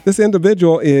This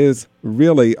individual is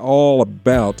really all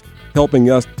about helping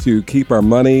us to keep our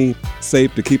money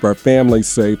safe, to keep our families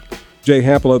safe. Jay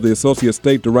Hampler, the Associate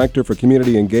State Director for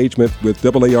Community Engagement with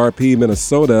AARP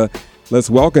Minnesota. Let's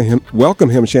welcome him. Welcome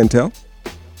him, Chantel.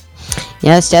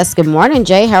 Yes. Good morning,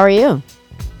 Jay. How are you?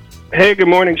 Hey, good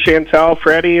morning, Chantel,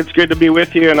 Freddie. It's good to be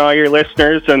with you and all your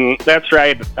listeners. And that's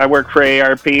right, I work for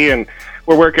ARP, and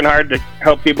we're working hard to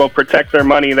help people protect their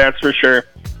money, that's for sure.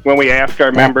 When we ask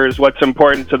our members what's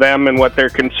important to them and what they're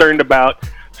concerned about,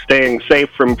 staying safe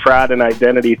from fraud and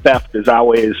identity theft is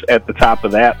always at the top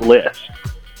of that list.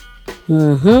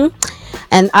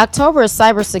 And October is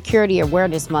Cybersecurity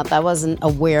Awareness Month. I wasn't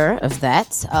aware of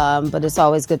that, but it's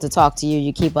always good to talk to you.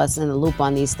 You keep us in the loop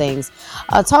on these things.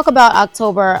 Talk about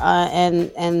October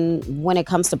and when it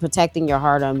comes to protecting your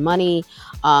hard-earned money.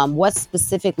 What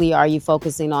specifically are you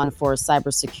focusing on for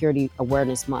Cybersecurity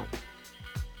Awareness Month?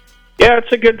 Yeah,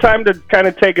 it's a good time to kind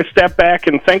of take a step back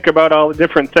and think about all the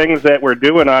different things that we're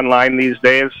doing online these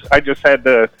days. I just had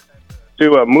to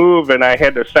do a move and I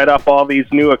had to set up all these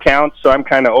new accounts, so I'm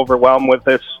kind of overwhelmed with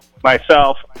this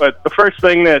myself. But the first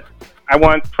thing that I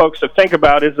want folks to think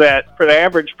about is that for the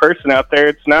average person out there,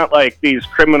 it's not like these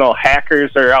criminal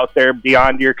hackers are out there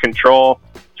beyond your control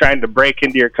trying to break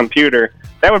into your computer.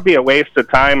 That would be a waste of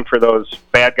time for those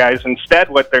bad guys. Instead,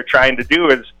 what they're trying to do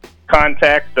is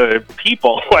contact the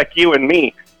people like you and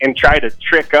me and try to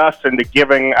trick us into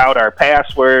giving out our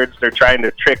passwords. They're trying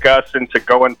to trick us into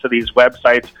going to these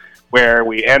websites where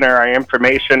we enter our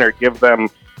information or give them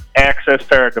access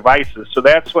to our devices. So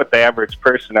that's what the average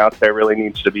person out there really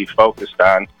needs to be focused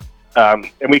on. And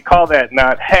we call that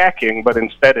not hacking, but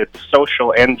instead it's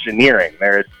social engineering.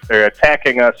 They're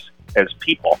attacking us as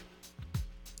people.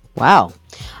 Wow.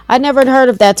 I never heard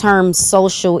of that term,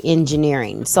 social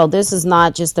engineering. So this is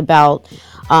not just about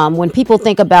when people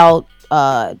think about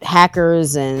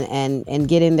hackers and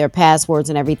getting their passwords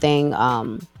and everything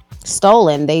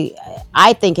stolen.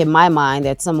 I think in my mind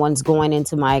that someone's going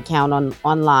into my account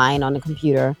online on the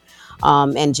computer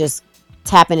and just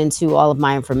tapping into all of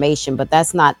my information. But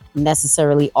that's not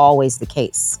necessarily always the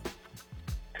case.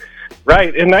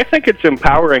 Right, and I think it's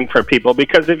empowering for people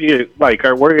because if you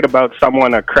are worried about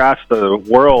someone across the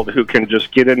world who can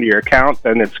just get into your account,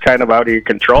 then it's kind of out of your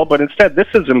control. But instead, this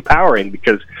is empowering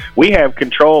because we have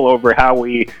control over how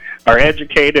we are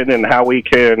educated and how we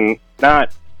can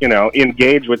not,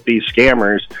 engage with these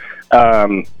scammers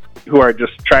who are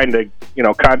just trying to,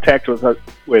 contact with us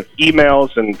with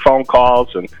emails and phone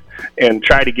calls and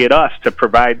try to get us to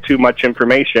provide too much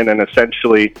information and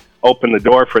essentially open the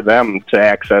door for them to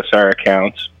access our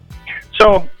accounts.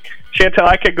 So, Chantel,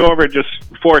 I could go over just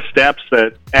 4 steps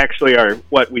that actually are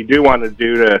what we do want to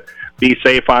do to be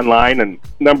safe online. And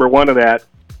number 1 of that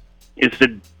is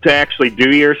to actually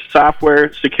do your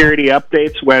software security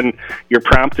updates when you're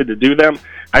prompted to do them.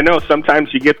 I know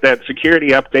sometimes you get that security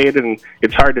update and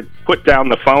it's hard to put down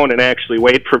the phone and actually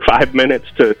wait for 5 minutes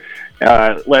to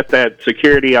let that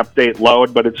security update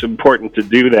load, but it's important to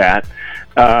do that.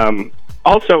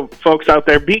 Also, folks out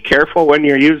there, be careful when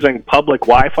you're using public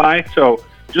Wi-Fi. So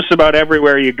just about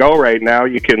everywhere you go right now,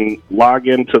 you can log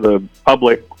into the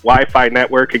public Wi-Fi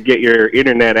network and get your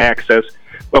internet access.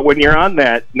 But when you're on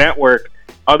that network,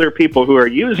 other people who are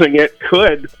using it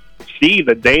could see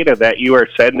the data that you are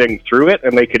sending through it,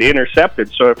 and they could intercept it.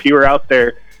 So if you were out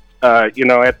there, at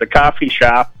the coffee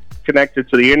shop connected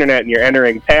to the internet and you're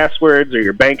entering passwords or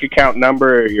your bank account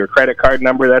number or your credit card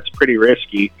number, that's pretty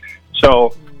risky.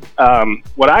 So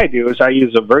what I do is I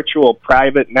use a virtual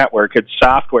private network. It's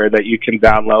software that you can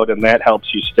download, and that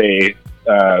helps you stay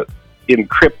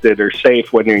encrypted or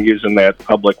safe when you're using that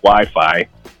public Wi-Fi.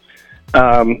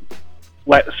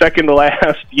 Second to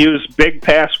last, use big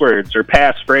passwords or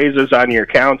passphrases on your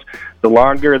accounts. The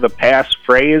longer the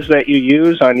passphrase that you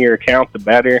use on your account, the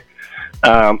better.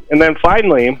 And then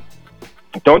finally,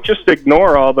 don't just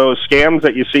ignore all those scams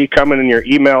that you see coming in your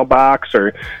email box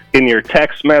or in your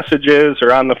text messages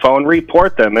or on the phone.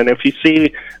 Report them. And if you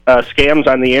see scams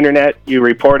on the internet, you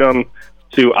report them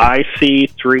to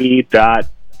ic3.gov.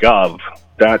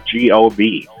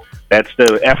 That's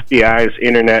the FBI's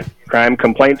Internet Crime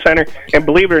Complaint Center. And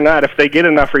believe it or not, if they get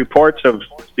enough reports of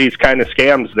these kind of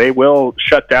scams, they will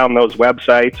shut down those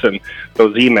websites and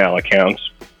those email accounts.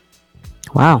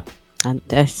 Wow.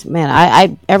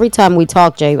 I every time we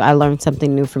talk, Jay, I learn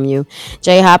something new from you.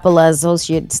 Jay Hampler,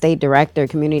 Associate State Director,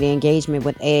 Community Engagement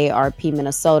with AARP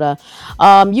Minnesota.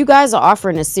 You guys are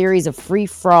offering a series of free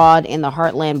fraud in the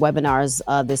Heartland webinars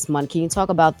this month. Can you talk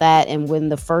about that? And when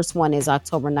the first one is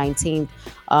October 19th,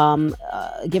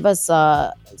 give us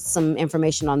some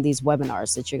information on these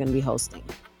webinars that you're going to be hosting.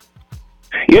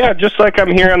 Yeah, just like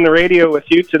I'm here on the radio with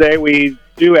you today, we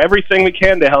do everything we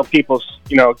can to help people,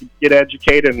 get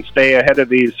educated and stay ahead of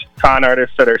these con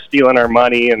artists that are stealing our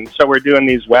money. And so we're doing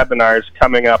these webinars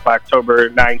coming up October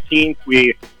 19th.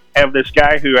 We have this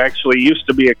guy who actually used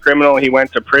to be a criminal. He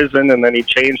went to prison and then he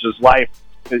changed his life.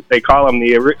 They call him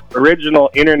the original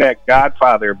internet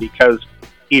godfather because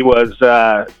he was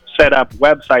set up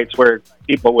websites where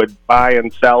people would buy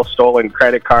and sell stolen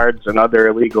credit cards and other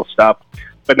illegal stuff.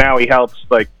 But now he helps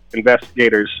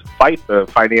investigators fight the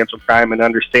financial crime and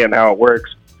understand how it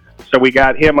works. So we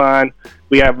got him on.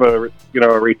 We have a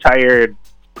retired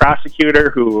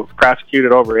prosecutor who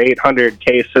prosecuted over 800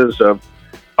 cases of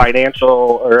financial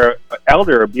or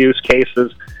elder abuse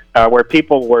cases where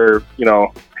people were,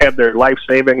 had their life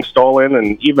savings stolen,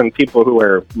 and even people who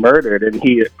were murdered. And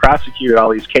he prosecuted all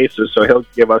these cases, so he'll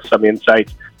give us some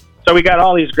insights. So we got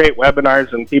all these great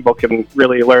webinars, and people can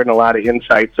really learn a lot of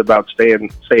insights about staying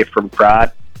safe from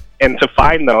fraud. And to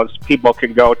find those, people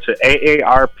can go to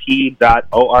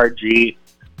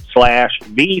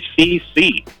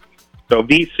aarp.org/VCC. So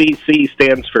VCC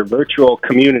stands for Virtual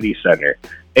Community Center.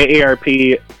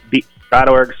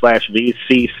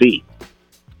 aarp.org/VCC.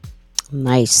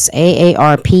 Nice.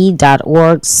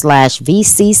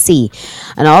 aarp.org/VCC.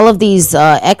 And all of these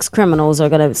ex-criminals are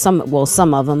going to, some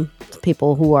of them,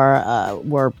 people who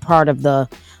were part of the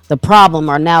problem,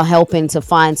 are now helping to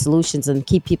find solutions and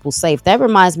keep people safe. That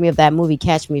reminds me of that movie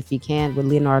Catch Me If You Can with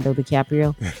Leonardo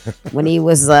DiCaprio when he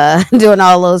was doing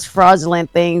all those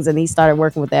fraudulent things, and he started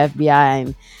working with the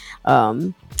FBI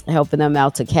and helping them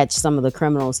out to catch some of the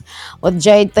criminals. Well,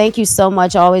 Jade, thank you so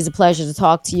much. Always a pleasure to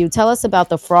talk to you. Tell us about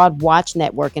the Fraud Watch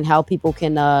Network and how people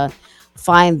can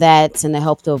find that and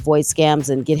help to avoid scams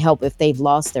and get help if they've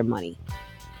lost their money.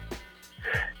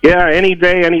 Yeah, any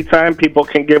day, anytime, people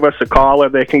can give us a call or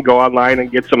they can go online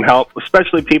and get some help.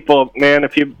 Especially people, man,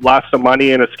 if you've lost some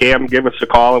money in a scam, give us a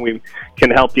call and we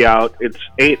can help you out. It's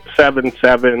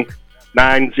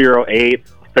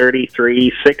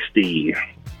 877-908-3360.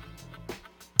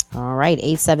 All right,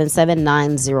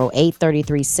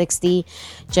 877-908-3360.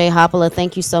 Jay Hoppola,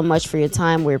 thank you so much for your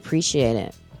time. We appreciate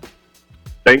it.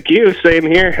 Thank you. Same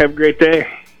here. Have a great day.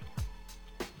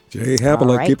 Jay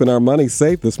Hoppola, keeping our money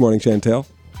safe this morning, Chantel.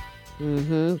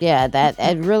 Yeah,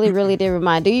 that really, really did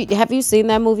remind. Have you seen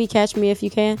that movie, Catch Me If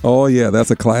You Can? Oh, yeah, that's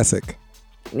a classic.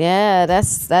 Yeah,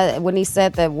 that's that. When he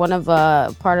said that one of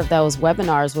part of those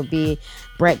webinars would be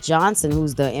Brett Johnson,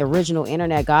 who's the original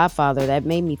internet godfather, that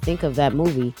made me think of that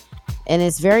movie. And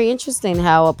it's very interesting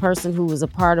how a person who was a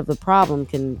part of the problem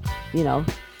can,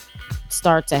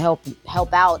 start to help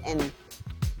out and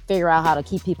figure out how to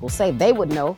keep people safe. They would know